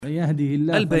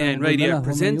Al-Bayan Radio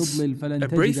presents a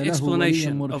brief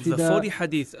explanation of the 40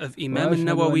 hadith of Imam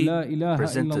al-Nawawi,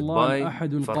 presented by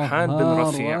Farhan bin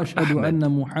Rafi' Ahmed.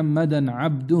 محمدا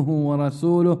عبده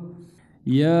ورسوله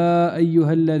يا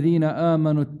أيها الذين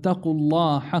آمنوا اتقوا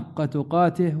الله حق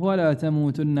تقاته ولا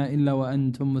تموتن إلا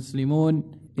وأنتم مسلمون.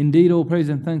 Indeed, all praise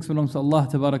and thanks belongs to Allah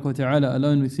Tabarak wa Ta'ala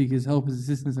alone. We seek His help, His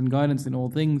assistance and guidance in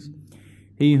all things.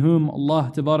 He whom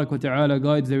Allah Tabarak wa Ta'ala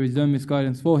guides, there is no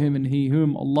misguidance for him, and he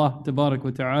whom Allah Tabarak wa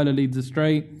Ta'ala leads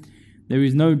astray, there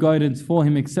is no guidance for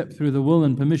him except through the will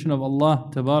and permission of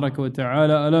Allah Tabarak wa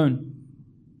Ta'ala alone.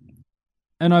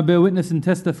 And I bear witness and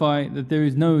testify that there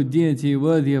is no deity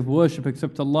worthy of worship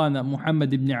except Allah, and that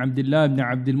Muhammad ibn Abdullah ibn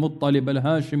Abdul Muttalib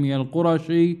al-Hashimi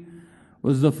al-Qurashi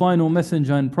was the final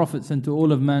messenger and prophet sent to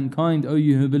all of mankind. O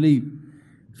you who believe,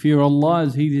 fear Allah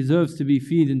as He deserves to be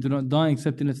feared, and do not die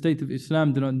except in a state of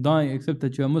Islam. Do not die except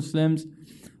that you are Muslims.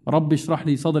 Rabbi shrah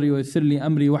li sadri wa yassir li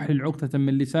amri wahlul 'uqdatan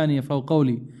min lisani yafqahu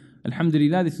qawli.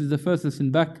 Alhamdulillah, this is the first lesson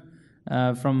back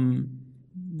from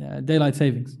daylight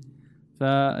savings. So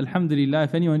Alhamdulillah,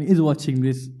 if anyone is watching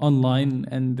this online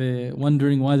and they're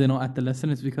wondering why they're not at the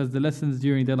lesson, it's because the lessons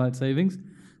during daylight savings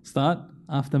start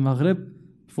after Maghrib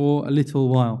for a little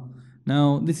while.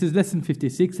 Now, this is lesson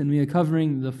 56, and we are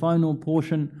covering the final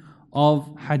portion of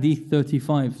Hadith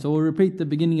 35. So we'll repeat the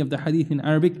beginning of the Hadith in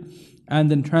Arabic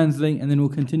and then translate, and then we'll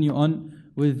continue on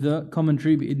with the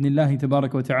commentary بإذن الله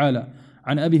تبارك وتعالى.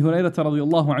 عن أبي هريرة رضي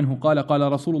الله عنه قال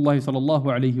قال رسول الله صلى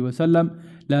الله عليه وسلم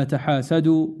لا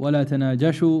تحاسدوا ولا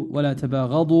تناجشوا ولا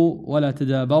تباغضوا ولا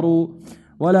تدابروا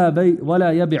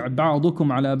ولا يبع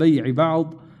بعضكم على بيع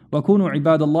بعض وكونوا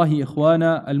عباد الله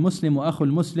إخوانا. المسلم أخو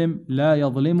المسلم لا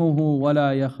يظلمه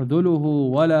ولا يخذله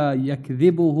ولا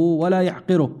يكذبه ولا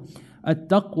يحقره.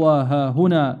 التقوى ها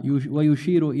هنا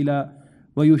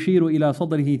ويشير إلى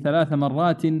صدره 3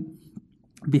 مرات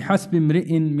بحسب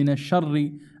امرئ من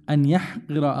الشر أن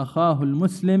يحقر أخاه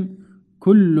المسلم.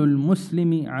 كل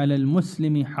المسلم على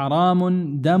المسلم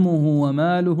حرام دمه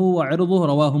وماله وعرضه.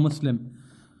 رواه مسلم.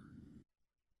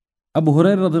 Abu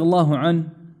Hurairah radiallahu anhu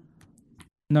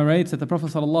narrates that the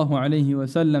Prophet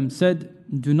ﷺ said,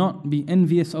 do not be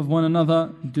envious of one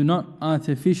another, do not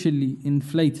artificially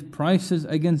inflate prices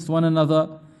against one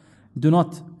another, do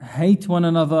not hate one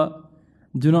another,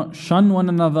 do not shun one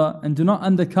another, and do not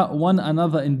undercut one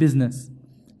another in business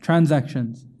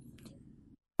transactions.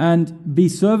 And be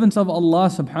servants of Allah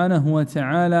subhanahu wa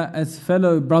ta'ala as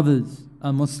fellow brothers.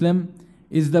 A Muslim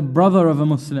is the brother of a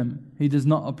Muslim. He does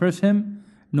not oppress him,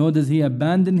 nor does he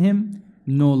abandon him,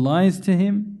 nor lies to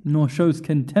him, nor shows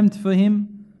contempt for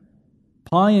him.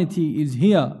 Piety is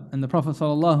here. And the Prophet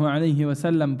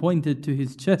ﷺ pointed to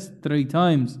his chest 3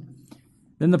 times.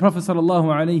 Then the Prophet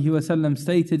ﷺ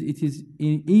stated, it is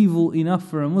evil enough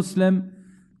for a Muslim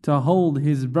to hold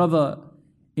his brother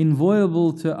to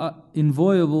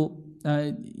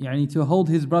hold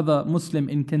his brother Muslim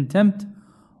in contempt.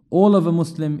 All of a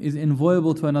Muslim is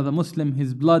inviolable to another Muslim,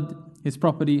 his blood, his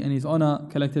property and his honor,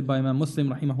 collected by Imam Muslim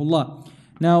rahimahullah.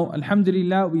 Now,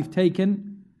 alhamdulillah, we've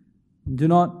taken, do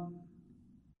not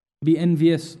be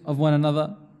envious of one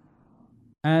another,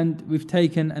 and we've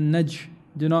taken an-najh,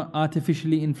 do not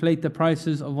artificially inflate the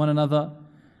prices of one another,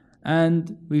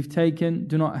 and we've taken,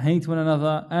 do not hate one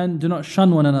another, and do not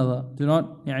shun one another, do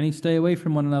not stay away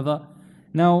from one another.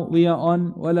 Now we are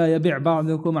on وَلَا يَبِعْ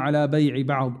بَعْضُكُمْ عَلَى بَيْعِ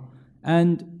بَعْضٍ,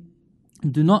 and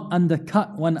do not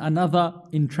undercut one another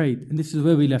in trade. And this is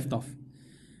where we left off.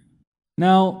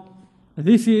 Now,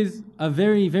 this is a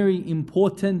very, very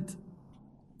important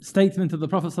statement of the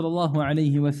Prophet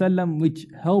ﷺ, which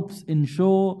helps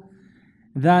ensure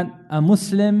that a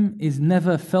Muslim is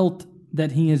never felt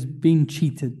that he has been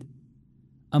cheated.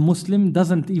 A Muslim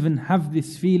doesn't even have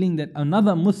this feeling that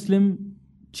another Muslim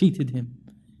cheated him,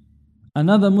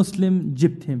 another Muslim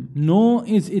gypped him. Nor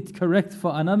is it correct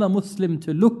for another Muslim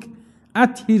to look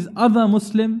at his other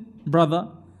Muslim brother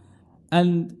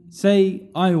and say,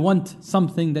 I want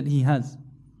something that he has.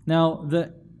 Now,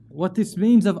 what this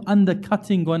means of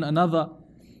undercutting one another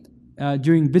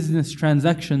during business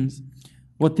transactions,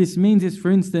 what this means is,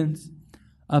 for instance,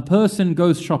 a person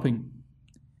goes shopping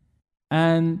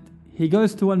and he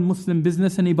goes to one Muslim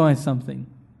business and he buys something.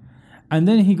 And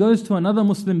then he goes to another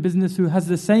Muslim business who has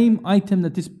the same item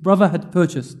that this brother had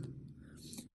purchased.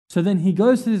 So then he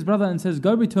goes to his brother and says,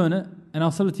 go return it and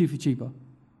I'll sell it to you for cheaper.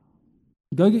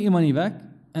 Go get your money back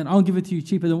and I'll give it to you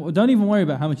cheaper. Don't even worry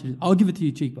about how much it is. I'll give it to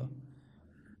you cheaper.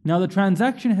 Now the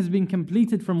transaction has been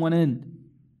completed from one end.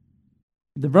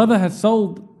 The brother has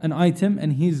sold an item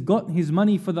and he's got his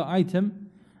money for the item,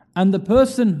 and the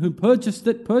person who purchased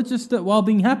it while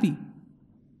being happy.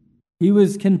 He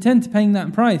was content paying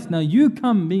that price. Now you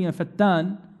come being a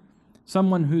fattan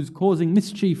someone who's causing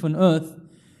mischief on earth,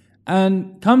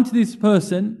 and come to this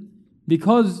person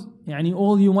because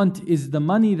all you want is the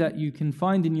money that you can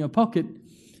find in your pocket.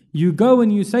 You go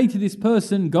and you say to this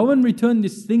person, go and return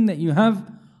this thing that you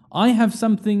have. I have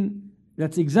something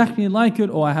that's exactly like it,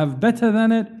 or I have better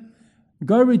than it.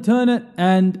 Go return it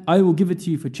and I will give it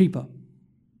to you for cheaper.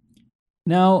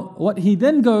 Now, what he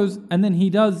then goes and then he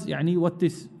does, what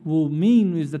this will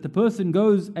mean is that the person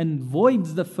goes and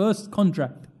voids the first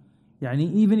contract.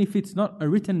 Even if it's not a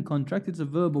written contract, it's a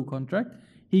verbal contract.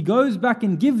 He goes back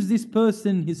and gives this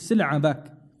person his sil'a back.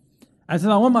 I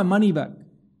said, I want my money back.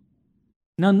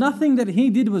 Now, nothing that he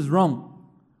did was wrong.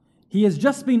 He has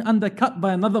just been undercut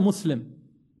by another Muslim.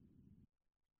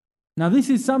 Now, this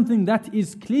is something that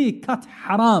is clear-cut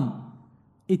haram.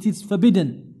 It is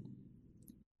forbidden.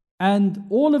 And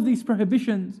all of these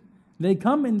prohibitions, they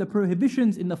come in the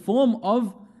prohibitions in the form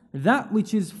of that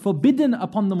which is forbidden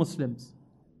upon the Muslims.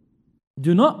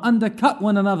 Do not undercut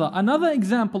one another. Another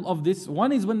example of this,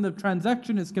 one is when the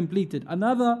transaction is completed.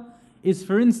 Another is,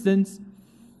 for instance,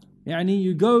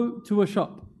 you go to a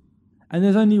shop and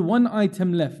there's only one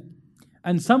item left.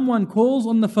 And someone calls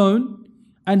on the phone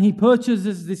and he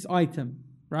purchases this item,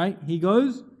 right? He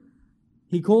calls,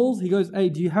 he goes, hey,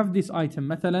 do you have this item?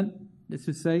 Mathalan, let's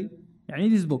just say,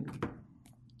 this book.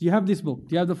 Do you have this book?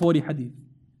 Do you have the 40 hadith?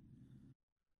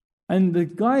 And the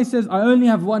guy says, I only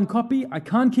have one copy. I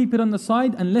can't keep it on the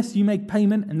side unless you make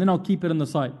payment, and then I'll keep it on the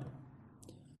side.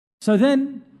 So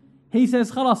then he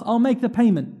says, khalas, I'll make the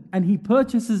payment. And he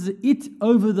purchases it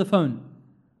over the phone.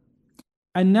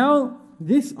 And now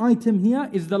this item here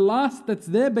is the last that's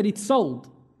there, but it's sold.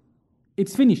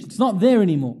 It's finished. It's not there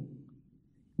anymore.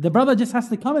 The brother just has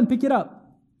to come and pick it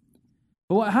up.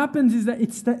 But what happens is that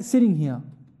it's sitting here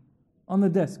on the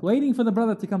desk, waiting for the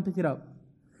brother to come pick it up.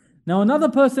 Now another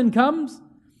person comes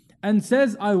and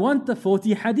says, I want the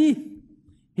 40 hadith.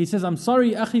 He says, I'm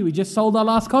sorry, akhi, we just sold our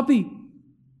last copy.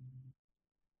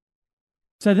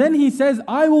 So then he says,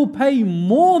 I will pay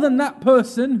more than that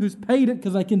person who's paid it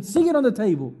because I can see it on the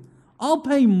table. I'll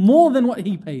pay more than what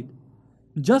he paid,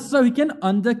 just so he can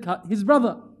undercut his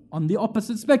brother on the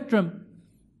opposite spectrum.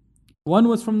 One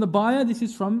was from the buyer,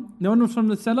 one was from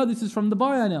the seller, this is from the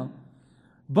buyer now.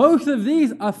 Both of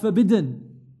these are forbidden.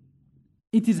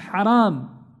 It is haram.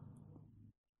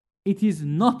 It is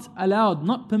not allowed,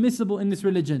 not permissible in this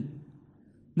religion.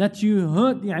 That you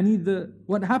hurt,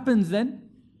 what happens then?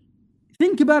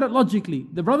 Think about it logically.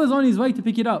 The brother's on his way to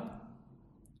pick it up.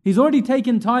 He's already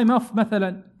taken time off,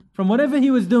 mathalan, from whatever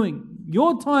he was doing.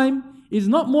 Your time is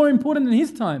not more important than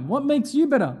his time. What makes you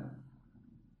better?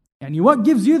 What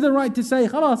gives you the right to say,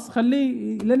 khalas,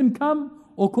 let him come,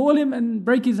 or call him and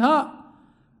break his heart?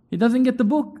 He doesn't get the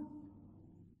book.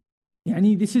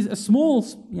 This is a small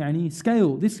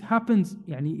scale. This happens,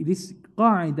 this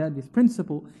qaida, this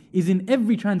principle is in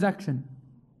every transaction.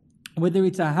 Whether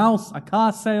it's a house, a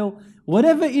car sale,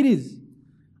 whatever it is,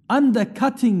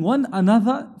 undercutting one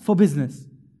another for business,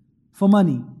 for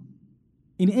money,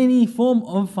 in any form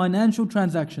of financial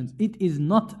transactions, it is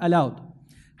not allowed.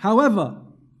 However,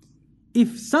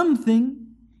 if something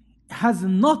has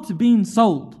not been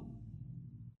sold,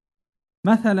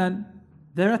 mathalan,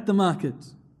 they're at the market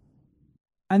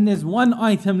and there's one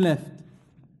item left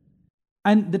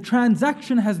and the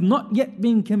transaction has not yet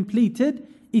been completed,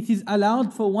 it is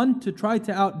allowed for one to try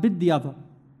to outbid the other.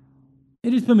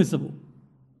 It is permissible.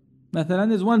 Mathalan,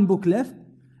 there's one book left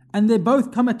and they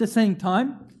both come at the same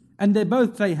time and they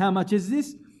both say, how much is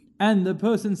this? And the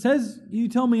person says, you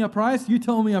tell me a price,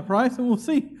 and we'll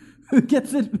see who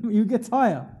gets it, who gets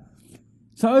higher.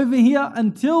 So over here,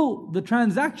 until the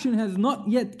transaction has not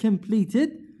yet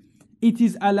completed, it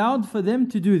is allowed for them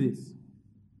to do this.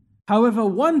 However,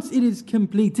 once it is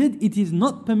completed, it is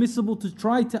not permissible to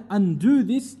try to undo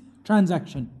this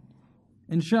transaction.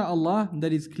 Insha'Allah,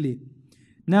 that is clear.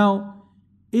 Now,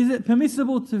 is it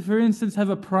permissible to, for instance, have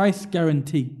a price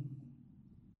guarantee?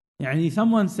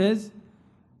 Someone says,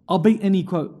 I'll beat any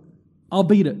quote. I'll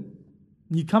beat it.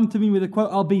 You come to me with a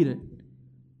quote, I'll beat it.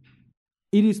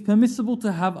 It is permissible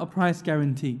to have a price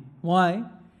guarantee. Why?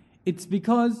 It's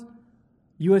because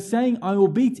you are saying, I will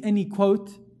beat any quote.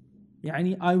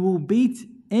 I will beat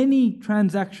any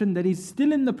transaction that is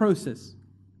still in the process.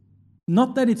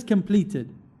 Not that it's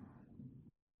completed.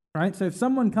 Right? So if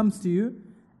someone comes to you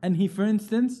and he, for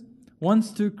instance, wants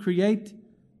to create,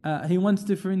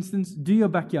 for instance, do your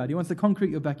backyard. He wants to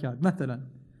concrete your backyard, mathalan.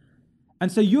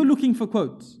 And so you're looking for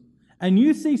quotes. And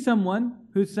you see someone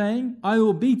who's saying, I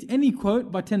will beat any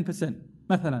quote by 10%,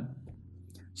 mathalan.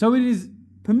 So it is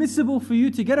permissible for you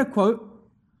to get a quote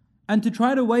and to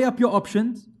try to weigh up your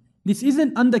options. This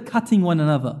isn't undercutting one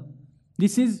another.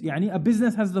 This is, a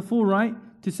business has the full right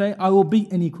to say, I will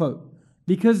beat any quote,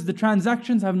 because the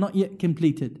transactions have not yet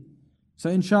completed.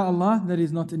 So inshallah, that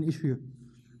is not an issue.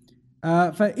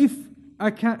 If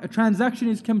a transaction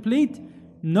is complete,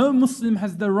 no Muslim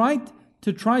has the right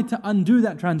to try to undo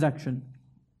that transaction.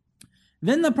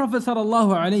 Then the Prophet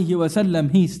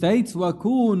ﷺ, he states,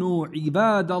 وَكُونُوا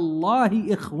عِبَادَ اللَّهِ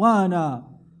إِخْوَانًا.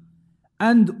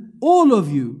 And all of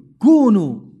you,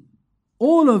 كُونُوا,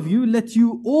 all of you, let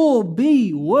you all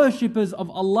be worshippers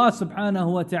of Allah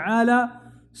subhanahu wa ta'ala,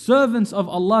 servants of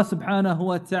Allah subhanahu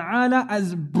wa ta'ala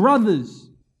as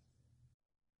brothers.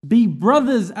 Be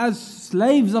brothers as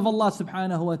slaves of Allah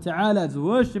subhanahu wa ta'ala, as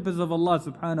worshippers of Allah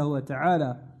subhanahu wa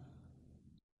ta'ala.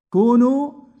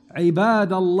 كُونُوا عِبَادَ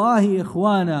اللَّهِ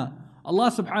إِخْوَانًا.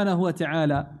 Allah subhanahu wa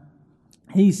ta'ala,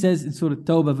 He says in Surah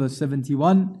Tawbah verse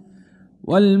 71,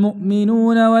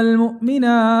 وَالْمُؤْمِنُونَ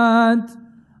وَالْمُؤْمِنَاتِ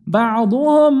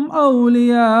بَعْضُهُمْ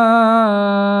أَوْلِيَاءُ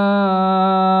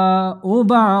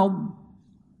بَعْضٍ.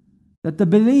 That the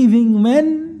believing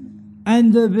men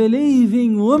and the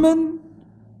believing women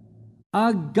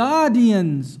are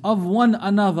guardians of one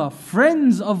another,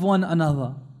 friends of one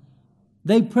another.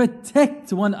 They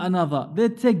protect one another. They're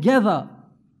together.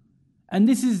 And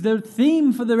this is the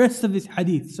theme for the rest of this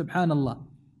hadith, subhanallah.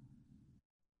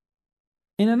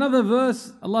 In another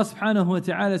verse, Allah subhanahu wa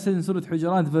ta'ala says in Surah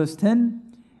Hujurat verse 10,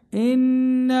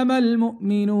 إِنَّمَا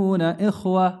الْمُؤْمِنُونَ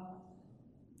إِخْوَةً.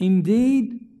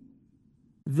 Indeed,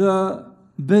 the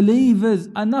believers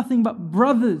are nothing but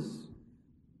brothers.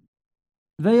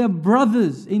 They are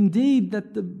brothers. Indeed,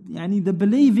 that the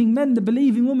believing men, the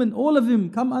believing women, all of them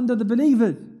come under the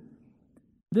believers.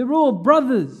 They're all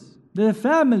brothers. They're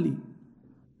family.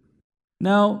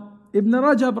 Now, Ibn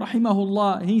Rajab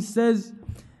rahimahullah, he says,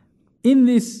 in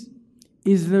this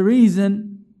is the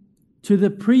reason to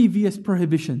the previous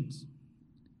prohibitions.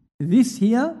 This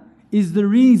here is the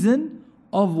reason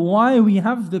of why we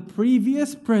have the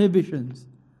previous prohibitions.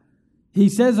 He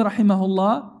says,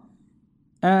 rahimahullah,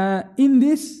 in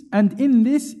this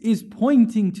is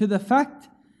pointing to the fact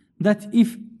that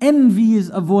if envy is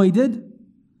avoided,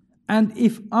 and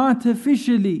if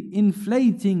artificially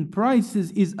inflating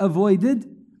prices is avoided,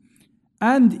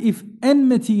 and if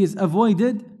enmity is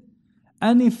avoided,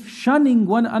 and if shunning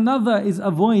one another is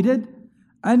avoided,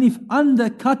 and if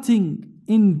undercutting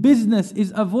in business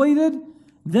is avoided,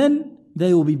 then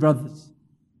they will be brothers.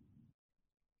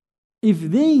 If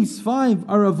these 5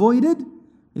 are avoided,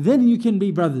 then you can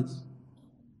be brothers.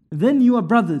 Then you are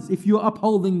brothers if you are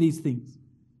upholding these things.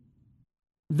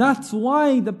 That's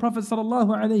why the Prophet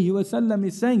ﷺ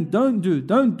is saying, don't do,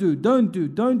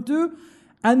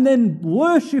 and then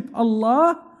worship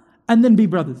Allah, and then be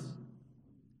brothers.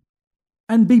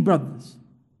 And be brothers.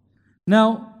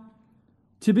 Now,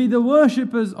 to be the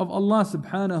worshippers of Allah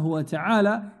subhanahu wa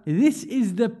ta'ala, this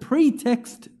is the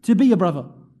pretext to be a brother.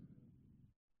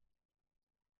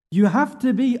 You have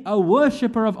to be a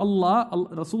worshipper of Allah.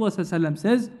 Rasulullah ﷺ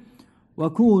says,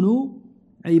 وَكُونُوا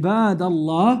عِبَادَ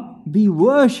اللَّهِ. Be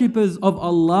worshippers of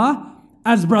Allah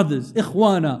as brothers,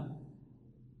 إِخْوَانًا.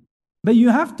 But you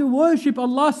have to worship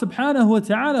Allah subhanahu wa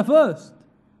ta'ala first.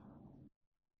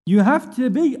 You have to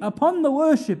be upon the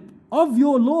worship of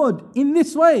your Lord in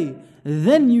this way.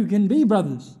 Then you can be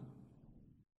brothers.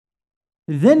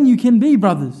 Then you can be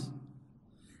brothers.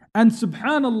 And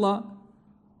subhanallah,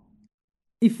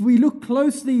 if we look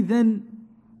closely, then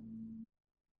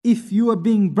if you are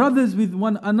being brothers with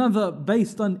one another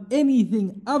based on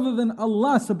anything other than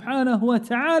Allah subhanahu wa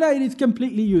ta'ala, it is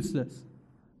completely useless.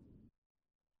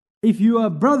 If you are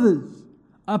brothers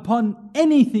upon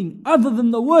anything other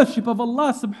than the worship of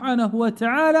Allah subhanahu wa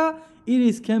ta'ala, it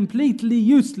is completely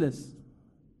useless.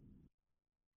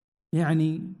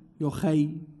 يعني your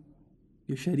khay,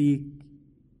 your sharik,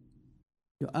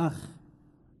 your akh,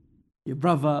 your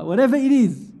brother, whatever it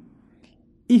is,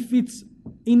 if it's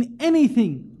in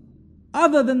anything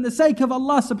other than the sake of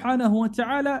Allah subhanahu wa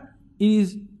ta'ala, it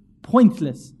is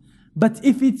pointless. But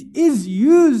if it is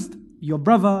used, your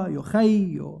brother, your khay,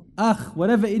 your akh,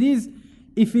 whatever it is,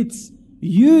 if it's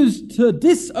used to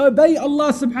disobey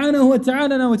Allah subhanahu wa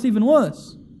ta'ala, now it's even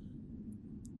worse.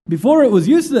 Before it was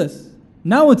useless,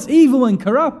 now it's evil and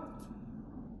corrupt.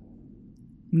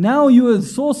 Now you are the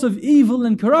source of evil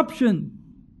and corruption,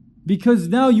 because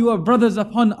now you are brothers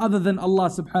upon other than Allah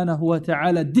subhanahu wa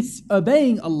ta'ala,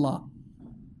 disobeying Allah.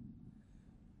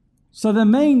 So the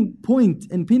main point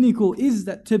and pinnacle is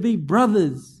that to be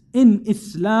brothers in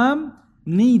Islam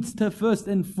needs to first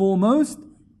and foremost,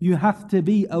 you have to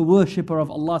be a worshipper of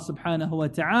Allah subhanahu wa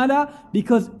ta'ala,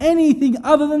 because anything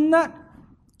other than that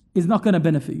is not going to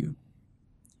benefit you.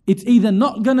 It's either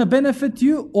not going to benefit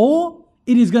you or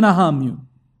it is going to harm you.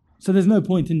 So there's no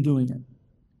point in doing it.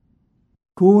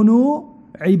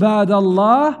 كونوا عباد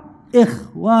الله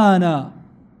إخوانا.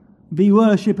 Be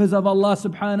worshippers of Allah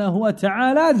subhanahu wa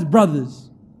ta'ala as brothers.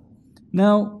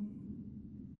 Now,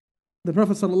 the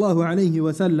Prophet sallallahu alayhi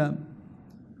wa sallam,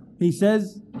 he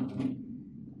says,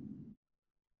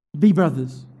 be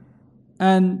brothers.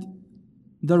 And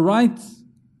the rights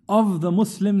of the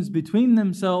Muslims between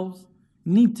themselves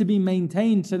need to be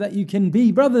maintained so that you can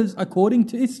be brothers according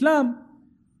to Islam.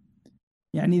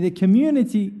 Yani the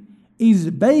community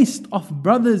is based off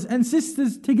brothers and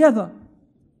sisters together.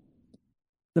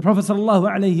 The Prophet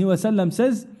ﷺ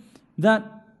says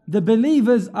that the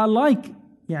believers are like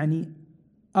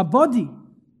a body.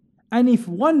 And if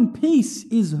one piece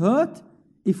is hurt,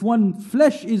 if one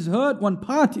flesh is hurt, one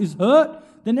part is hurt,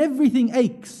 then everything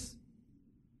aches.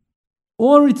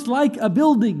 Or it's like a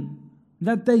building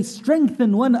that they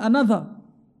strengthen one another.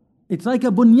 It's like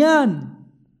a bunyan.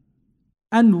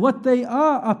 And what they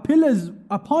are pillars.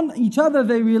 Upon each other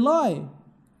they rely.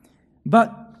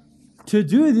 But to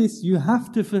do this, you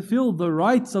have to fulfill the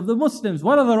rights of the Muslims.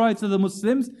 What are the rights of the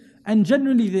Muslims? And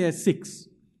generally there are 6.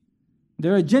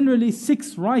 There are generally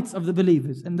 6 rights of the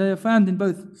believers. And they are found in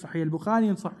both Sahih al-Bukhari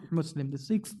and Sahih Muslim. The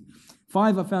 6th,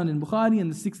 5 are found in Bukhari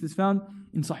and the 6th is found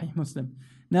in Sahih Muslim.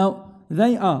 Now,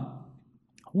 they are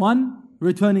 1,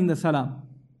 returning the salam.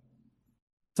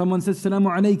 Someone says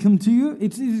Salamu Alaikum to you,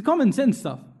 it's common sense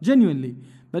stuff, genuinely.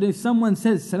 But if someone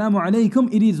says Salamu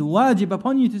Alaikum, it is wajib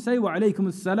upon you to say Wa Alaikum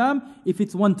as-salam if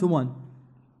it's 1-to-1.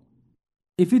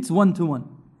 If it's 1-to-1.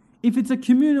 If it's a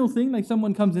communal thing, like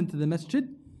someone comes into the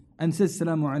masjid and says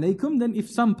Salamu Alaikum, then if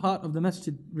some part of the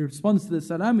masjid responds to the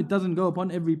salam, it doesn't go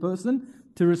upon every person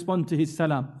to respond to his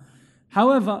salam.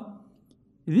 However,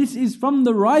 this is from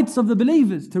the rights of the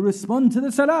believers to respond to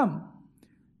the salam.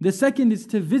 The second is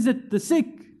to visit the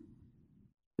sick.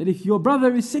 That if your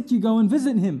brother is sick, you go and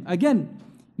visit him. Again,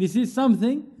 this is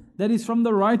something that is from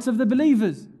the rights of the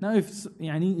believers. Now, if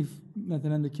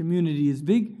the community is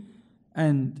big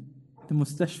and the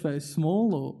mustashfa is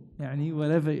small, or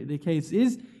whatever the case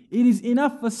is, it is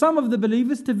enough for some of the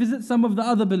believers to visit some of the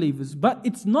other believers. But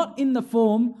it's not in the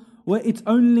form where it's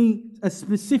only a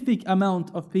specific amount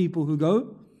of people who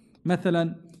go.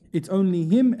 Mathalan, it's only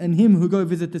him and him who go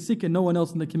visit the sick and no one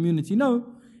else in the community. No,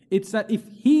 it's that if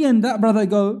he and that brother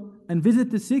go and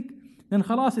visit the sick, then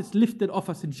khalas, it's lifted off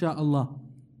us, insha'Allah.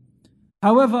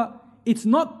 However, it's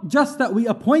not just that we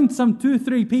appoint some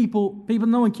 2-3 people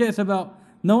no one cares about.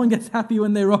 No one gets happy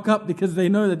when they rock up because they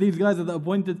know that these guys are the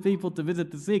appointed people to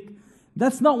visit the sick.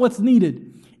 That's not what's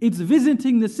needed. It's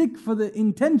visiting the sick for the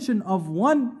intention of,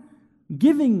 1,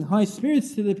 giving high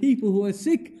spirits to the people who are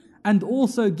sick, and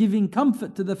also giving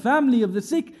comfort to the family of the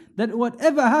sick, that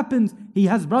whatever happens, he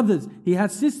has brothers, he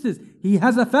has sisters, he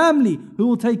has a family who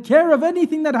will take care of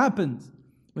anything that happens.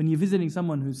 When you're visiting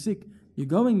someone who's sick, you're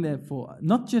going there for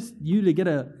not just you to get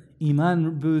a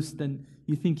iman boost and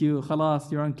you think you're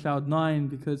on cloud 9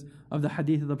 because of the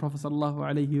hadith of the Prophet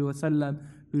ﷺ,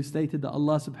 who stated that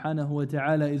Allah subhanahu wa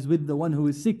ta'ala is with the one who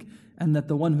is sick, and that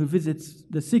the one who visits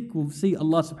the sick will see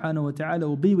Allah subhanahu wa ta'ala,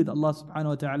 will be with Allah subhanahu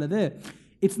wa ta'ala there.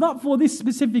 It's not for this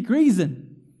specific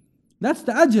reason. That's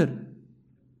the ajr.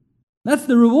 That's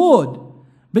the reward.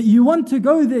 But you want to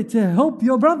go there to help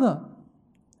your brother.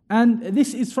 And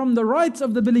this is from the rights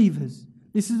of the believers.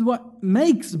 This is what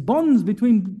makes bonds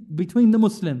between the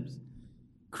Muslims.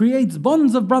 Creates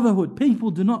bonds of brotherhood.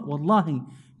 People do not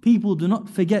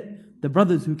forget the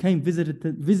brothers who came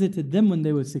visited them when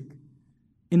they were sick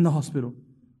in the hospital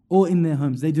or in their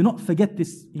homes. They do not forget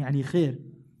this khair.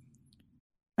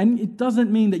 And it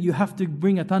doesn't mean that you have to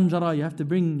bring a tanjara, you have to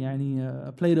bring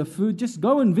a plate of food. Just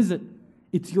go and visit.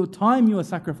 It's your time you are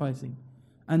sacrificing.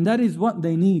 And that is what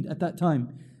they need at that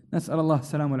time. Nas'al Allah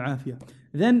salam wal afiyah.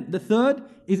 Then the third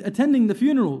is attending the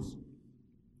funerals.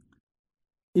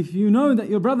 If you know that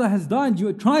your brother has died,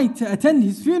 you try to attend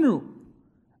his funeral.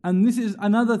 And this is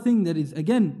another thing that is,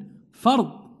 again,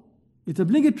 fard. It's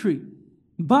obligatory.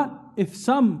 But if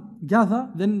some gather,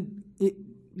 then it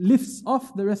lifts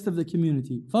off the rest of the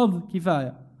community. Fard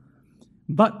kifaya.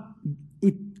 But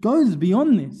it goes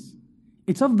beyond this.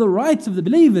 It's of the rights of the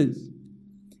believers.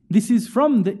 This is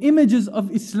from the images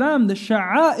of Islam, the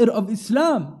sha'air of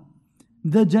Islam.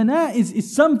 The janaiz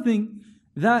is something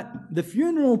that the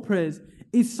funeral prayers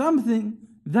is something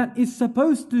that is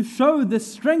supposed to show the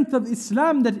strength of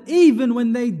Islam, that even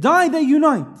when they die, they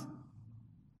unite.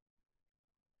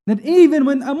 That even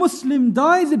when a Muslim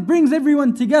dies, it brings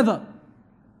everyone together.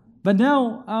 But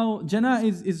now our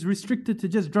janaiz is restricted to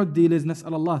just drug dealers.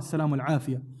 Nas'al Allah salam wal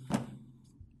afiyah.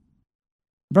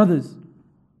 Brothers,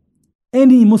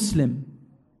 any Muslim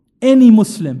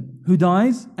who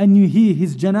dies and you hear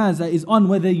his janazah is on,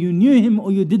 whether you knew him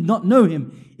or you did not know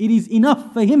him, it is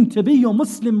enough for him to be your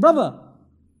Muslim brother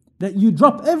that you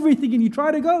drop everything and you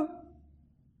try to go.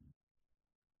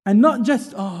 And not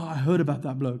just, oh, I heard about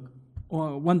that bloke,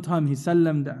 or one time he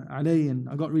sallamd alayhi and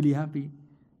I got really happy.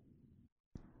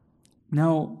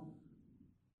 Now,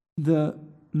 the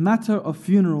matter of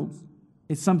funerals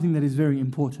is something that is very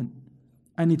important.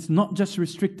 And it's not just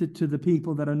restricted to the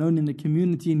people that are known in the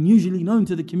community and usually known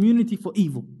to the community for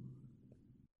evil.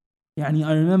 I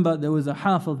remember there was a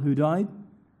hafiz who died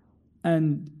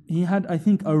and he had, I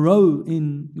think, a row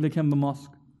in Lakemba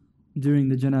Mosque during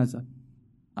the janazah.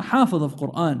 A hafiz of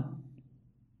Quran.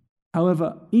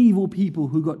 However, evil people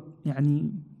who got,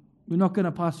 we're not going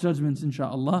to pass judgments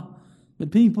inshaAllah,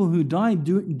 but people who died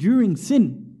during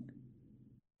sin,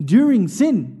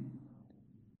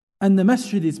 and the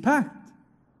masjid is packed.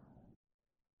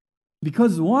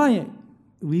 Because why?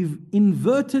 We've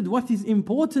inverted what is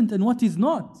important and what is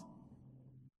not.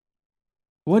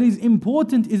 What is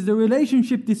important is the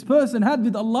relationship this person had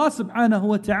with Allah subhanahu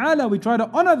wa ta'ala. We try to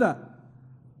honor that.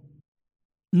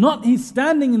 Not his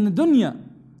standing in the dunya,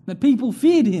 that people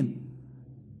feared him.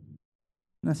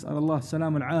 Nas'al Allah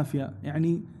salam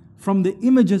al-afiyah. From the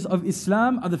images of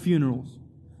Islam are the funerals.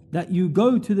 That you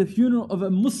go to the funeral of a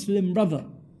Muslim brother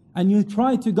and you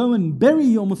try to go and bury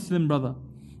your Muslim brother.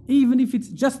 Even if it's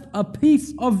just a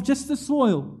piece of just the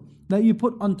soil that you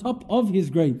put on top of his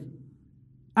grave.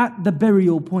 At the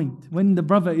burial point, when the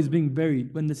brother is being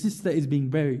buried, when the sister is being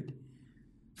buried.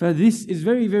 For this is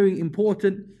very, very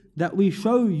important that we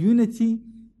show unity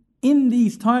in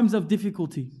these times of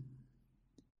difficulties.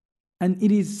 And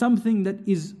it is something that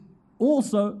is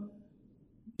also,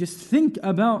 just think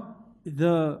about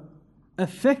the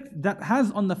effect that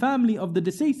has on the family of the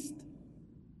deceased.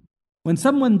 When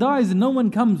someone dies and no one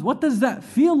comes, what does that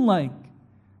feel like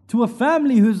to a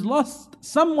family who's lost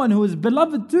someone who is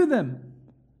beloved to them?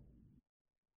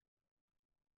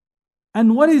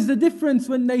 And what is the difference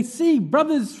when they see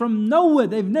brothers from nowhere?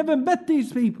 They've never met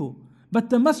these people, but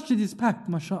the masjid is packed,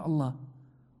 mashallah.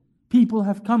 People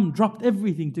have come, dropped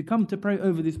everything to come to pray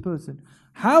over this person.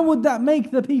 How would that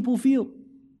make the people feel?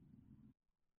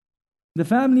 The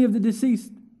family of the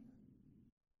deceased.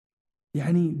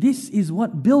 This is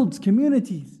what builds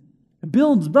communities. It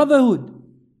builds brotherhood.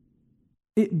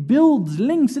 It builds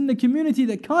links in the community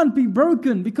that can't be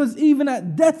broken, because even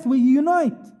at death we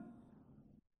unite.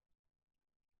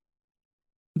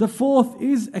 The fourth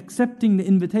is accepting the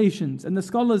invitations. And the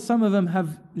scholars, some of them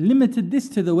have limited this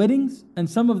to the weddings, and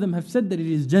some of them have said that it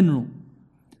is general.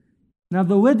 Now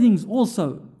the weddings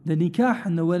also, the nikah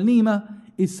and the walima,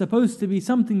 is supposed to be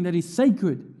something that is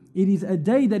sacred. It is a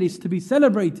day that is to be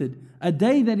celebrated, a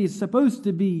day that is supposed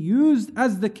to be used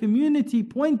as the community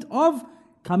point of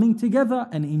coming together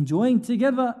and enjoying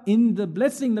together in the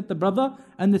blessing that the brother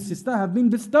and the sister have been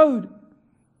bestowed.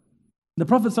 The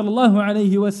Prophet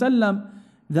ﷺ,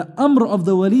 the amr of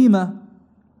the walima,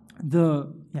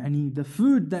 the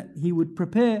food that he would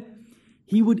prepare,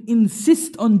 he would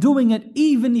insist on doing it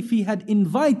even if he had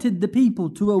invited the people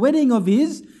to a wedding of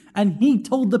his and he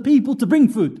told the people to bring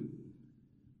food.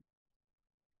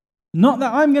 Not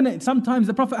that sometimes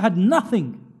the Prophet had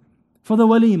nothing for the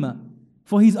walima,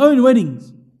 for his own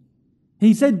weddings.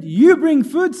 He said, you bring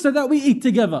food so that we eat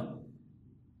together.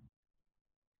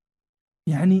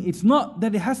 It's not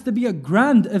that it has to be a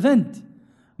grand event,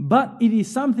 but it is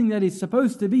something that is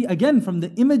supposed to be, again, from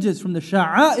the images, from the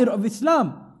sha'air of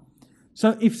Islam.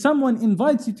 So if someone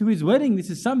invites you to his wedding, this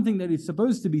is something that is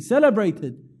supposed to be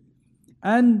celebrated.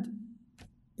 And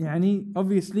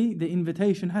obviously the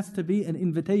invitation has to be an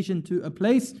invitation to a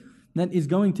place that is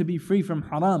going to be free from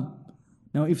haram.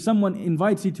 Now if someone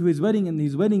invites you to his wedding and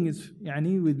his wedding is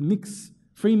with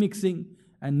free mixing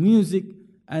and music,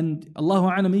 and Allahu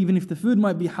a'lam, even if the food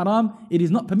might be haram, it is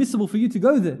not permissible for you to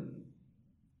go there.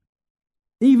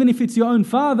 Even if it's your own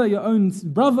father, your own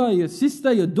brother, your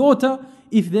sister, your daughter,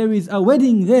 if there is a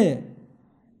wedding there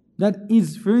that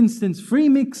is, for instance, free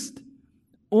mixed,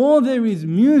 or there is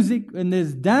music and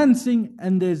there's dancing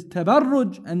and there's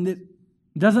tabarruj, and it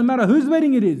doesn't matter whose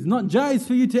wedding it is, not jaiz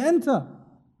for you to enter.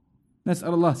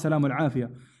 Nas'al Allah salam al-afiyah.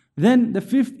 Then the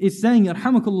fifth is saying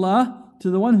yarhamakullah to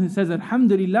the one who says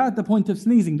alhamdulillah at the point of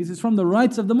sneezing. This is from the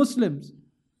rights of the Muslims.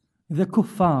 The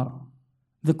kuffar,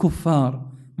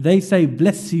 they say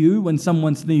bless you when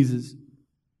someone sneezes.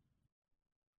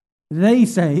 They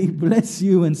say bless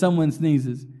you when someone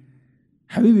sneezes.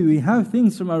 Habibi, we have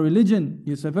things from our religion.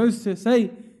 You're supposed to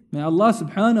say, may Allah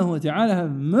subhanahu wa ta'ala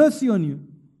have mercy on you.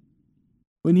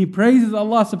 When he praises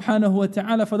Allah subhanahu wa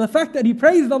ta'ala for the fact that he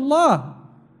praised Allah.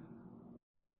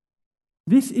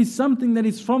 This is something that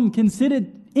is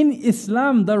considered in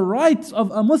Islam the rights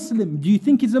of a Muslim. Do you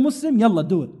think he's a Muslim? Yalla,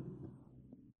 do it.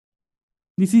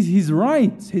 This is his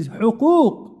rights, his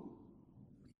huquq.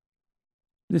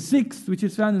 The sixth, which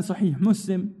is found in Sahih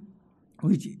Muslim,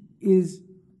 which is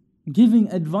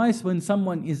giving advice when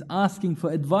someone is asking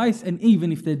for advice, and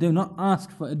even if they do not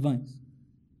ask for advice.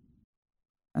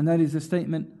 And that is a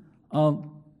statement of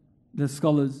the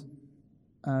scholars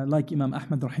like Imam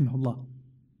Ahmad rahimahullah.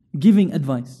 Giving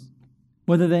advice,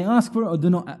 whether they ask for it or do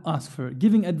not ask for it.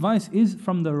 Giving advice is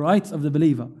from the rights of the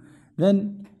believer.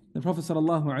 Then the Prophet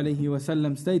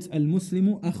ﷺ states,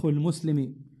 Al-Muslimu akhul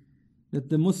muslimi, that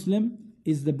the Muslim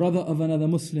is the brother of another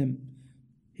Muslim.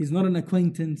 He's not an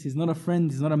acquaintance, he's not a friend,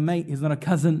 he's not a mate, he's not a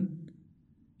cousin,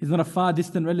 he's not a far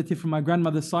distant relative from my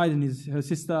grandmother's side and her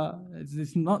sister.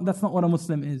 That's not what a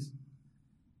Muslim is.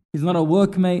 He's not a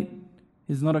workmate,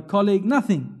 he's not a colleague,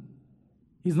 nothing.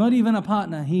 He's not even a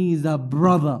partner, he is a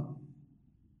brother.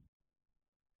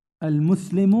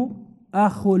 Al-Muslimu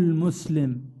akhul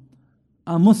muslim.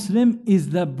 A Muslim is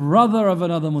the brother of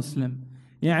another Muslim.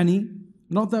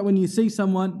 Not that when you see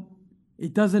someone,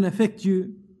 it doesn't affect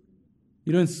you.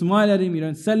 You don't smile at him, you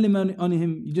don't salim on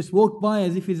him, you just walk by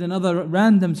as if he's another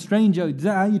random stranger. Is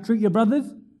that how you treat your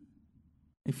brothers?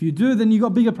 If you do, then you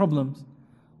got bigger problems.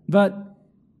 But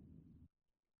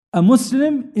a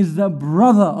Muslim is the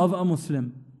brother of a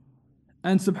Muslim.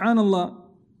 And subhanallah,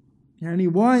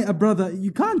 why a brother?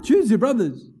 You can't choose your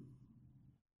brothers.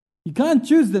 You can't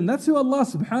choose them. That's who Allah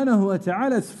subhanahu wa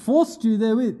ta'ala has forced you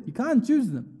there with. You can't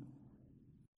choose them.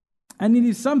 And it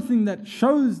is something that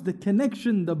shows the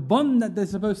connection, the bond that they're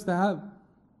supposed to have.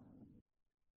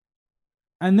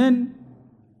 And then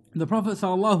the Prophet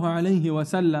sallallahu alaihi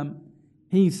wasallam,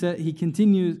 he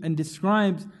continues and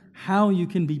describes how you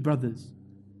can be brothers.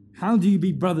 How do you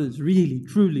be brothers, really,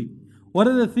 truly? What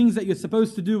are the things that you're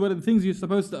supposed to do? What are the things you're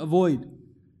supposed to avoid?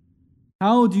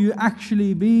 How do you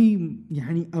actually be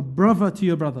a brother to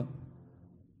your brother?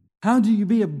 How do you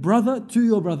be a brother to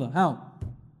your brother? How?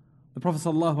 The Prophet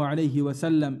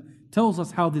ﷺ tells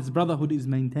us how this brotherhood is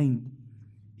maintained.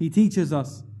 He teaches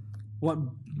us what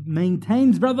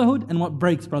maintains brotherhood and what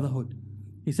breaks brotherhood.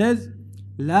 He says,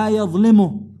 لا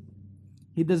يظلمه.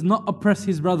 He does not oppress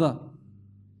his brother.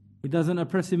 He doesn't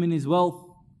oppress him in his wealth.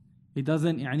 He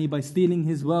doesn't, by stealing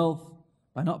his wealth,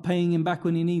 by not paying him back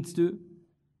when he needs to,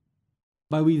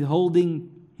 by withholding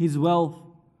his wealth,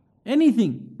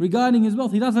 anything regarding his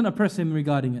wealth. He doesn't oppress him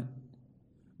regarding it.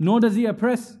 Nor does he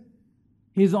oppress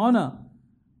his honor.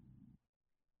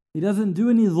 He doesn't do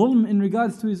any zulm in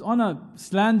regards to his honor,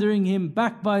 slandering him,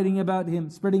 backbiting about him,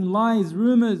 spreading lies,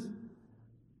 rumors.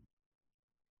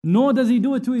 Nor does he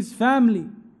do it to his family,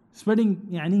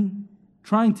 spreading,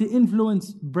 trying to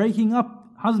influence, breaking up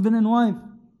husband and wife.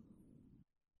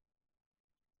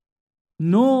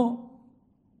 Nor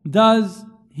does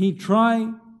he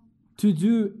try to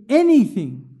do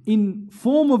anything in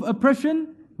form of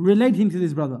oppression relating to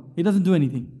this brother. He doesn't do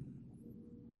anything.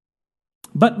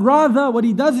 But rather what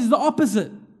he does is the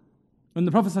opposite. When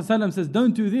the Prophet ﷺ says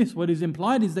don't do this, what is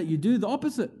implied is that you do the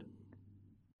opposite.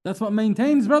 That's what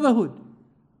maintains brotherhood.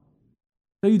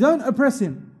 So you don't oppress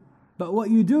him, but what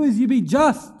you do is you be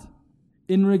just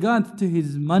in regards to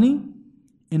his money,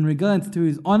 in regards to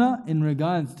his honor, in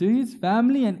regards to his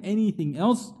family and anything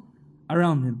else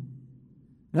around him.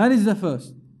 That is the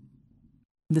first.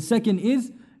 The second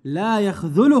is لا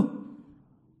يخذله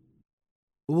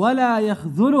ولا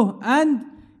يخذله, and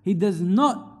he does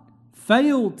not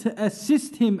fail to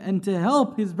assist him and to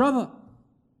help his brother.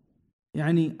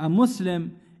 A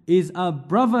Muslim is a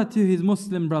brother to his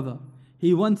Muslim brother.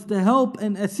 He wants to help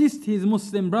and assist his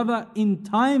Muslim brother in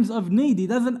times of need. He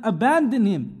doesn't abandon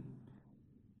him.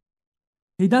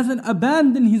 He doesn't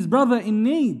abandon his brother in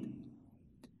need.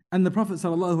 And the Prophet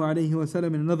ﷺ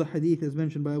in another hadith as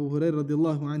mentioned by Abu Hurairah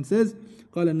radiallahu anhu says,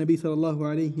 قال النبي صلى الله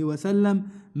عليه وسلم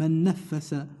من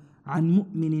نفس عن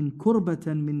مؤمن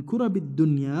كربة من كرب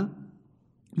الدنيا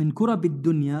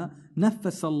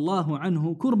نفس الله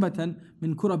عنه كربة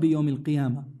من كرب يوم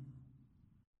القيامة.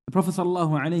 The Prophet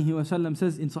ﷺ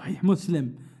says in Sahih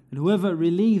Muslim that whoever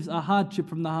relieves a hardship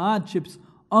from the hardships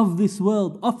of this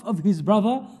world off of his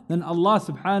brother, then Allah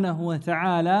subhanahu wa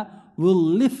ta'ala will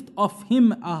lift off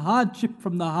him a hardship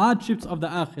from the hardships of the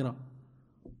akhirah.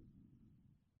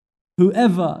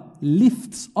 Whoever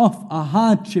lifts off a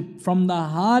hardship from the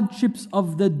hardships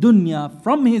of the dunya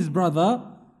from his brother,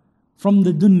 from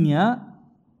the dunya,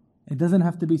 it doesn't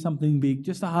have to be something big,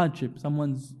 just a hardship.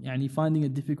 Someone's finding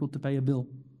it difficult to pay a bill.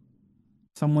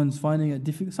 Someone's finding it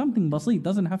difficult, something basit,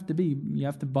 doesn't have to be, you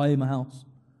have to buy him a house.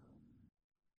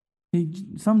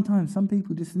 Sometimes some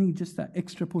people just need just that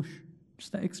extra push,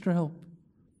 just that extra help.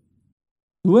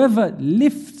 Whoever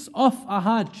lifts off a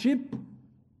hardship,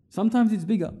 sometimes it's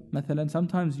bigger.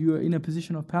 Sometimes you are in a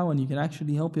position of power and you can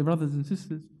actually help your brothers and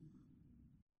sisters.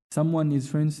 Someone is,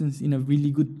 for instance, in a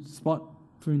really good spot,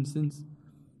 for instance,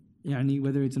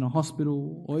 whether it's in a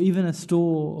hospital or even a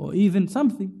store or even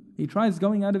something. He tries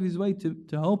going out of his way to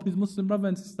help his Muslim brother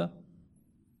and sister.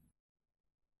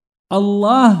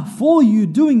 Allah, for you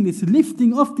doing this,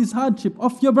 lifting off this hardship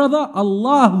off your brother,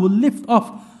 Allah will lift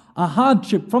off a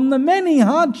hardship from the many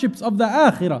hardships of the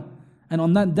akhirah. And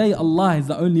on that day, Allah is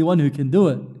the only one who can do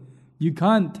it. You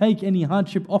can't take any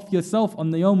hardship off yourself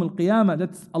on the Yawm al-Qiyamah.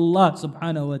 That's Allah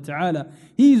subhanahu wa ta'ala.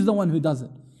 He is the one who does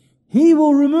it. He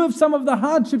will remove some of the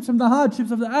hardships from the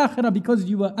hardships of the akhirah because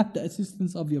you were at the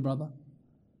assistance of your brother.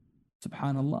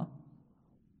 Subhanallah.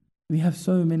 We have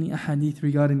so many ahadith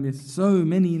regarding this. So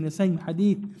many in the same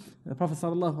hadith. The Prophet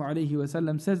sallallahu alaihi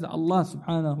wasallam says that Allah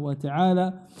subhanahu wa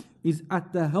ta'ala is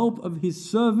at the help of His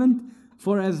servant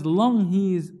for as long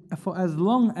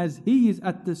as he is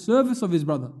at the service of his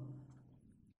brother.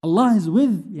 Allah is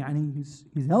with,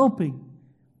 He's helping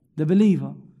the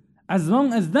believer as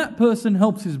long as that person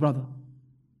helps his brother.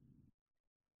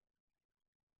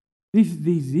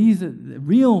 These are the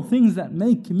real things that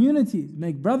make communities,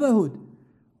 make brotherhood.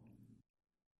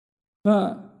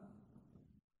 But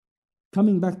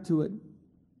coming back to it,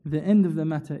 the end of the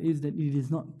matter is that it is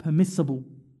not permissible.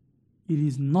 It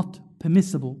is not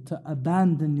permissible to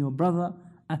abandon your brother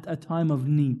at a time of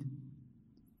need.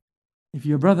 If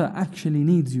your brother actually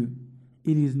needs you,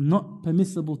 it is not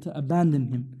permissible to abandon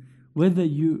him. Whether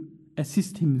you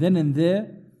assist him then and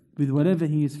there with whatever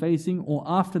he is facing, or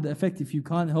after the effect if you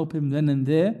can't help him then and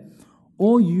there,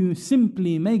 or you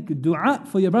simply make dua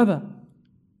for your brother.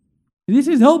 This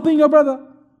is helping your brother.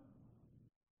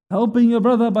 Helping your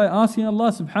brother by asking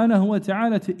Allah subhanahu wa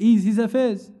ta'ala to ease his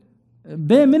affairs.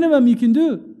 Bare minimum you can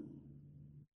do.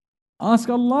 Ask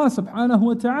Allah subhanahu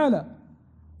wa ta'ala.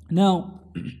 Now,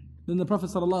 then the Prophet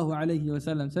sallallahu alayhi wa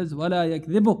sallam says, وَلَا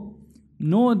يَكْذِبُهُ,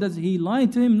 nor does he lie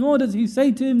to him, nor does he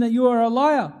say to him that you are a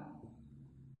liar.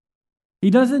 He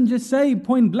doesn't just say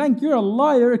point blank, you're a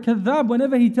liar, a kadhab,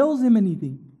 whenever he tells him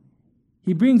anything.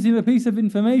 He brings him a piece of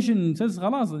information and says,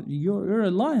 khalas, you're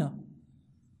a liar.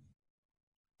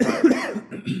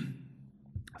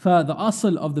 For the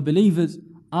asl of the believers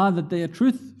are that they are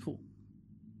truthful.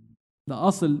 The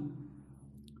asl,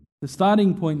 the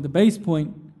starting point, the base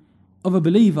point of a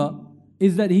believer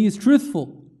is that he is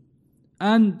truthful.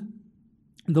 And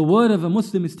the word of a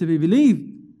Muslim is to be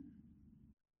believed.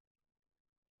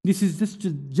 This is just a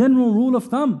general rule of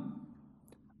thumb.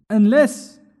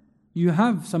 Unless you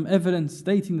have some evidence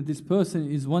stating that this person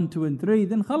is 1, 2 and 3,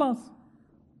 then khalas.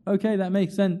 Okay, that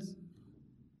makes sense.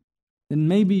 Then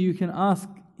maybe you can ask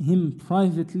him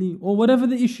privately or whatever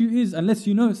the issue is, unless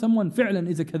you know someone fi'lan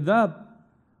is a kadhab.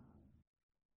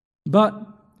 But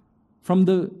from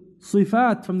the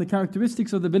sifat, from the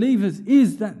characteristics of the believers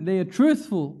is that they are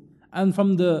truthful, and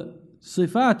from the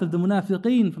sifat of the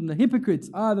munafiqeen, from the hypocrites,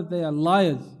 are that they are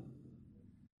liars.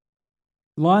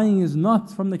 Lying is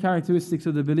not from the characteristics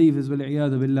of the believers,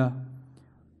 wal-'iyadu billah.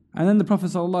 And then the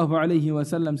Prophet sallallahu alaihi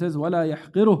wasallam says, وَلَا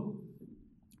يَحْقِرُهُ,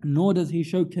 nor does he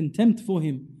show contempt for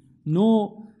him,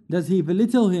 nor does he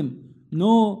belittle him,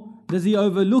 nor does he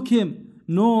overlook him,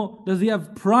 nor does he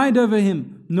have pride over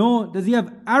him, nor does he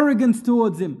have arrogance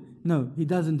towards him. No, he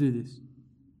doesn't do this.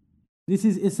 This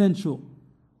is essential,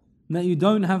 that you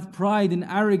don't have pride and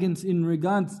arrogance in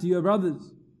regards to your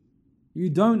brothers. You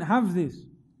don't have this.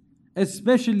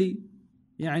 Especially,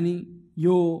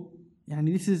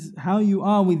 this is how you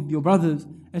are with your brothers,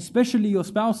 especially your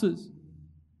spouses.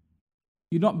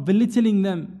 You're not belittling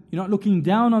them, you're not looking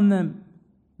down on them,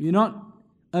 you're not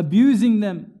abusing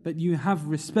them, but you have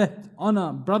respect,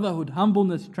 honor, brotherhood,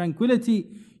 humbleness, tranquility,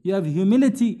 you have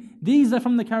humility. These are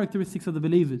from the characteristics of the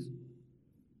believers.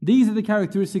 These are the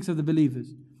characteristics of the believers.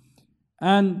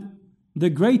 And the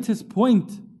greatest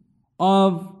point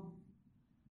of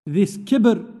this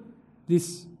kibr,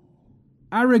 this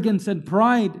arrogance and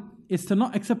pride, is to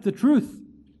not accept the truth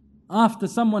after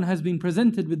someone has been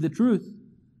presented with the truth.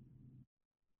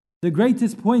 The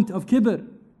greatest point of kibr,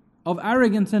 of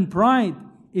arrogance and pride,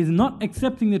 is not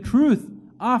accepting the truth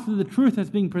after the truth has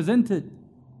been presented,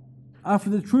 after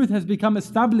the truth has become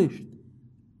established.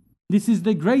 This is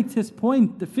the greatest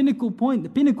point, the pinnacle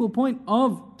point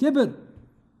of kibr.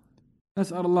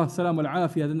 Nas'al Allah salam wal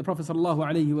afiyah. Then the Prophet sallallahu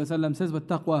alayhi wa sallam says,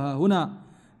 وَالتَّقْوَى هَا هُنَا,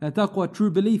 the taqwa,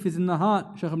 true belief, is in the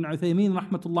heart. Shaykh ibn Uthaymeen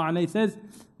rahmatullah alayhi says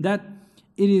that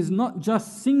it is not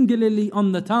just singularly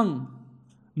on the tongue,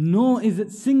 nor is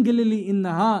it singularly in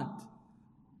the heart.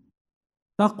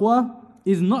 Taqwa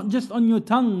is not just on your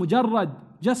tongue, mujarrad,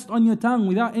 just on your tongue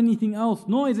without anything else,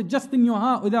 nor is it just in your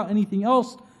heart without anything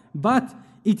else, but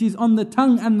it is on the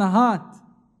tongue and the heart.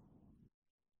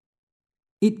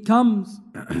 It comes,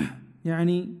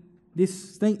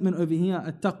 this statement over here,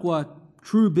 at-taqwa,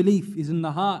 true belief is in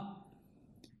the heart.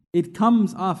 It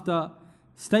comes after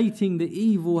stating the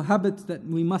evil habits that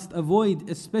we must avoid,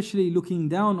 especially looking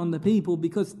down on the people,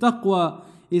 because taqwa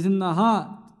is in the heart.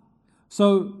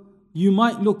 So you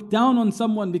might look down on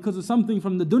someone because of something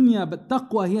from the dunya, but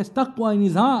taqwa, he has taqwa in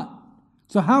his heart.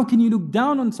 So how can you look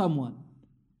down on someone?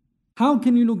 How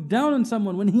can you look down on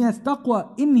someone when he has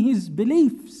taqwa in his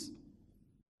beliefs?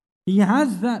 He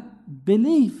has that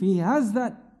belief, he has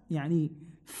that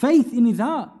faith in his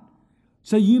heart.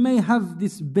 So you may have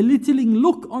this belittling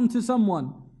look onto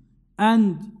someone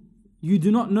and you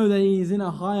do not know that he is in a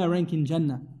higher rank in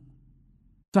Jannah.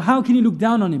 So how can you look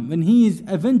down on him when he is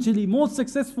eventually more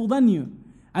successful than you?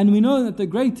 And we know that the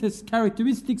greatest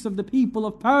characteristics of the people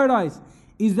of paradise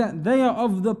is that they are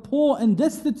of the poor and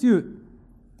destitute.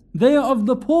 They are of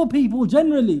the poor people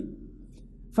generally.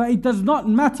 For it does not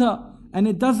matter and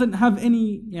it doesn't have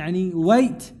any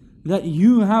weight that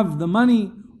you have the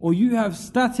money or you have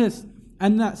status,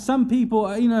 and that some people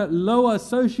are in a lower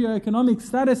socio-economic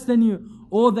status than you,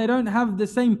 or they don't have the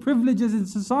same privileges in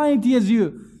society as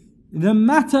you. The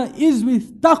matter is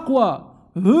with taqwa.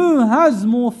 Who has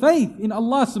more faith in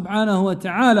Allah subhanahu wa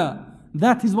ta'ala?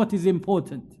 That is what is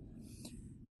important.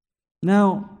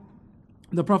 Now,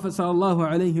 the Prophet sallallahu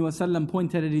alaihi wasallam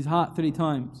pointed at his heart 3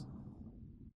 times.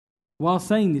 While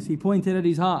saying this, he pointed at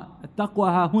his heart.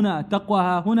 At-taqwa ha huna, at-taqwa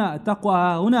ha huna, at-taqwa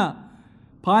ha huna.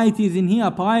 Piety is in here,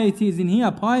 piety is in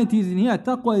here, piety is in here,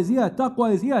 taqwa is here,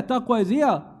 taqwa is here, taqwa is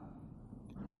here.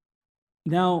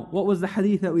 Now, what was the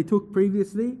hadith that we took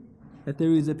previously? That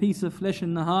there is a piece of flesh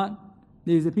in the heart,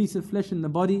 there is a piece of flesh in the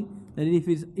body, that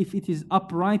if it is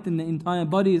upright, then the entire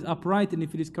body is upright, and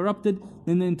if it is corrupted,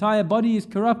 then the entire body is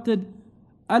corrupted.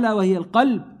 Ala wa hiya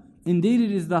al-qalb. Indeed,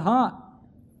 it is the heart.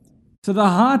 So the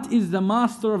heart is the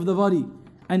master of the body,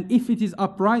 and if it is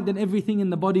upright, then everything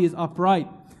in the body is upright.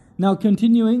 Now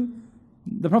continuing,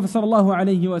 the Prophet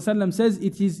ﷺ says,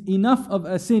 it is enough of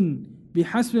a sin,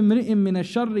 بِحَسْبِ امْرِئٍ مِّنَ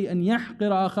الشَّرِّ أَنْ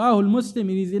يَحْقِرَ أَخَاهُ الْمُسْلِمِ.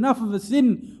 It is enough of a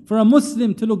sin for a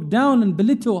Muslim to look down and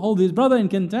belittle, hold his brother in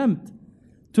contempt,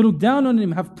 to look down on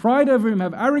him, have pride over him,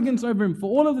 have arrogance over him, for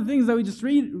all of the things that we just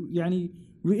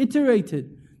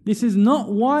reiterated. This is not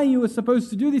why you were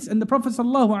supposed to do this. And the Prophet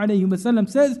ﷺ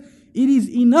says, it is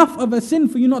enough of a sin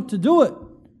for you not to do it.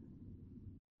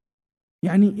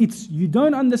 You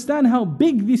don't understand how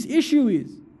big this issue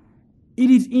is. It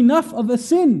is enough of a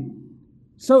sin,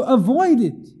 so avoid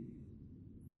it.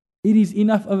 It is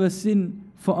enough of a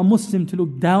sin for a Muslim to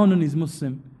look down on his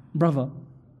Muslim brother,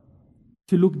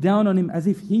 to look down on him as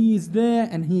if he is there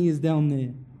and he is down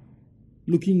there,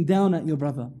 looking down at your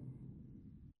brother.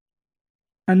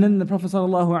 And then the Prophet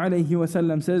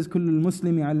ﷺ says, كل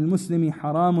المسلم على المسلم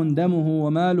حرام دمه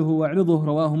وماله وعرضه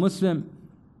رواه مسلم.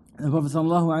 The Prophet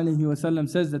ﷺ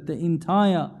says that the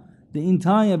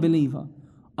entire believer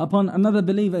upon another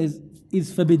believer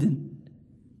is forbidden.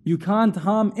 You can't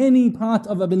harm any part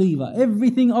of a believer.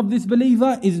 Everything of this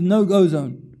believer is no-go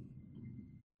zone.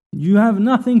 You have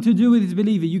nothing to do with this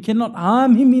believer. You cannot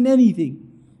harm him in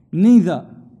anything. Neither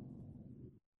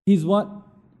his what?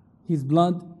 His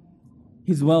blood,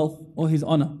 his wealth, or his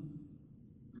honor.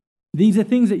 These are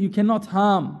things that you cannot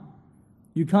harm.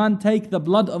 You can't take the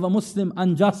blood of a Muslim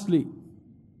unjustly,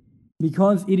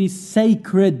 because it is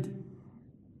sacred.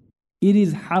 It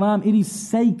is haram, it is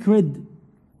sacred.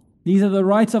 These are the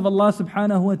rights of Allah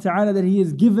subhanahu wa ta'ala that He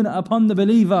has given upon the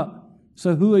believer.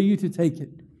 So who are you to take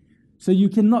it? So you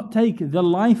cannot take the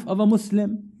life of a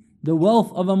Muslim, the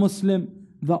wealth of a Muslim,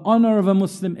 the honor of a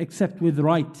Muslim, except with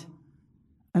right.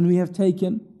 And we have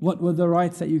taken what were the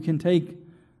rights that you can take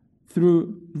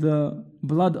through the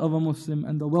blood of a Muslim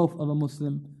and the wealth of a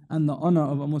Muslim and the honor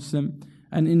of a Muslim.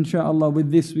 And insha'Allah,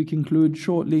 with this we conclude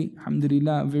shortly,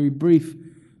 alhamdulillah, a very brief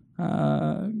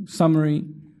summary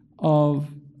of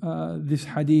this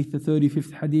hadith, the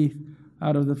 35th hadith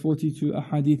out of the 42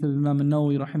 ahadith of Imam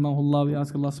al-Nawawi rahimahullah. We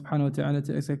ask Allah subhanahu wa ta'ala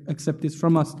to accept this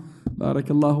from us.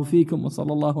 Barakallahu feekum wa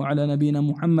sallallahu ala nabiyyina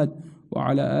Muhammad wa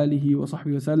ala alihi wa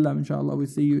sahbihi wa sallam. Inshallah, we'll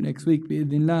see you next week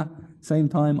bi'idhnillah, same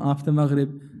time after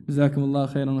Maghrib. Jazakumullah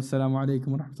khairan wa assalamu alaikum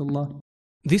wa rahmatullah.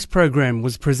 This program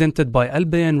was presented by Al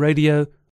Bayan Radio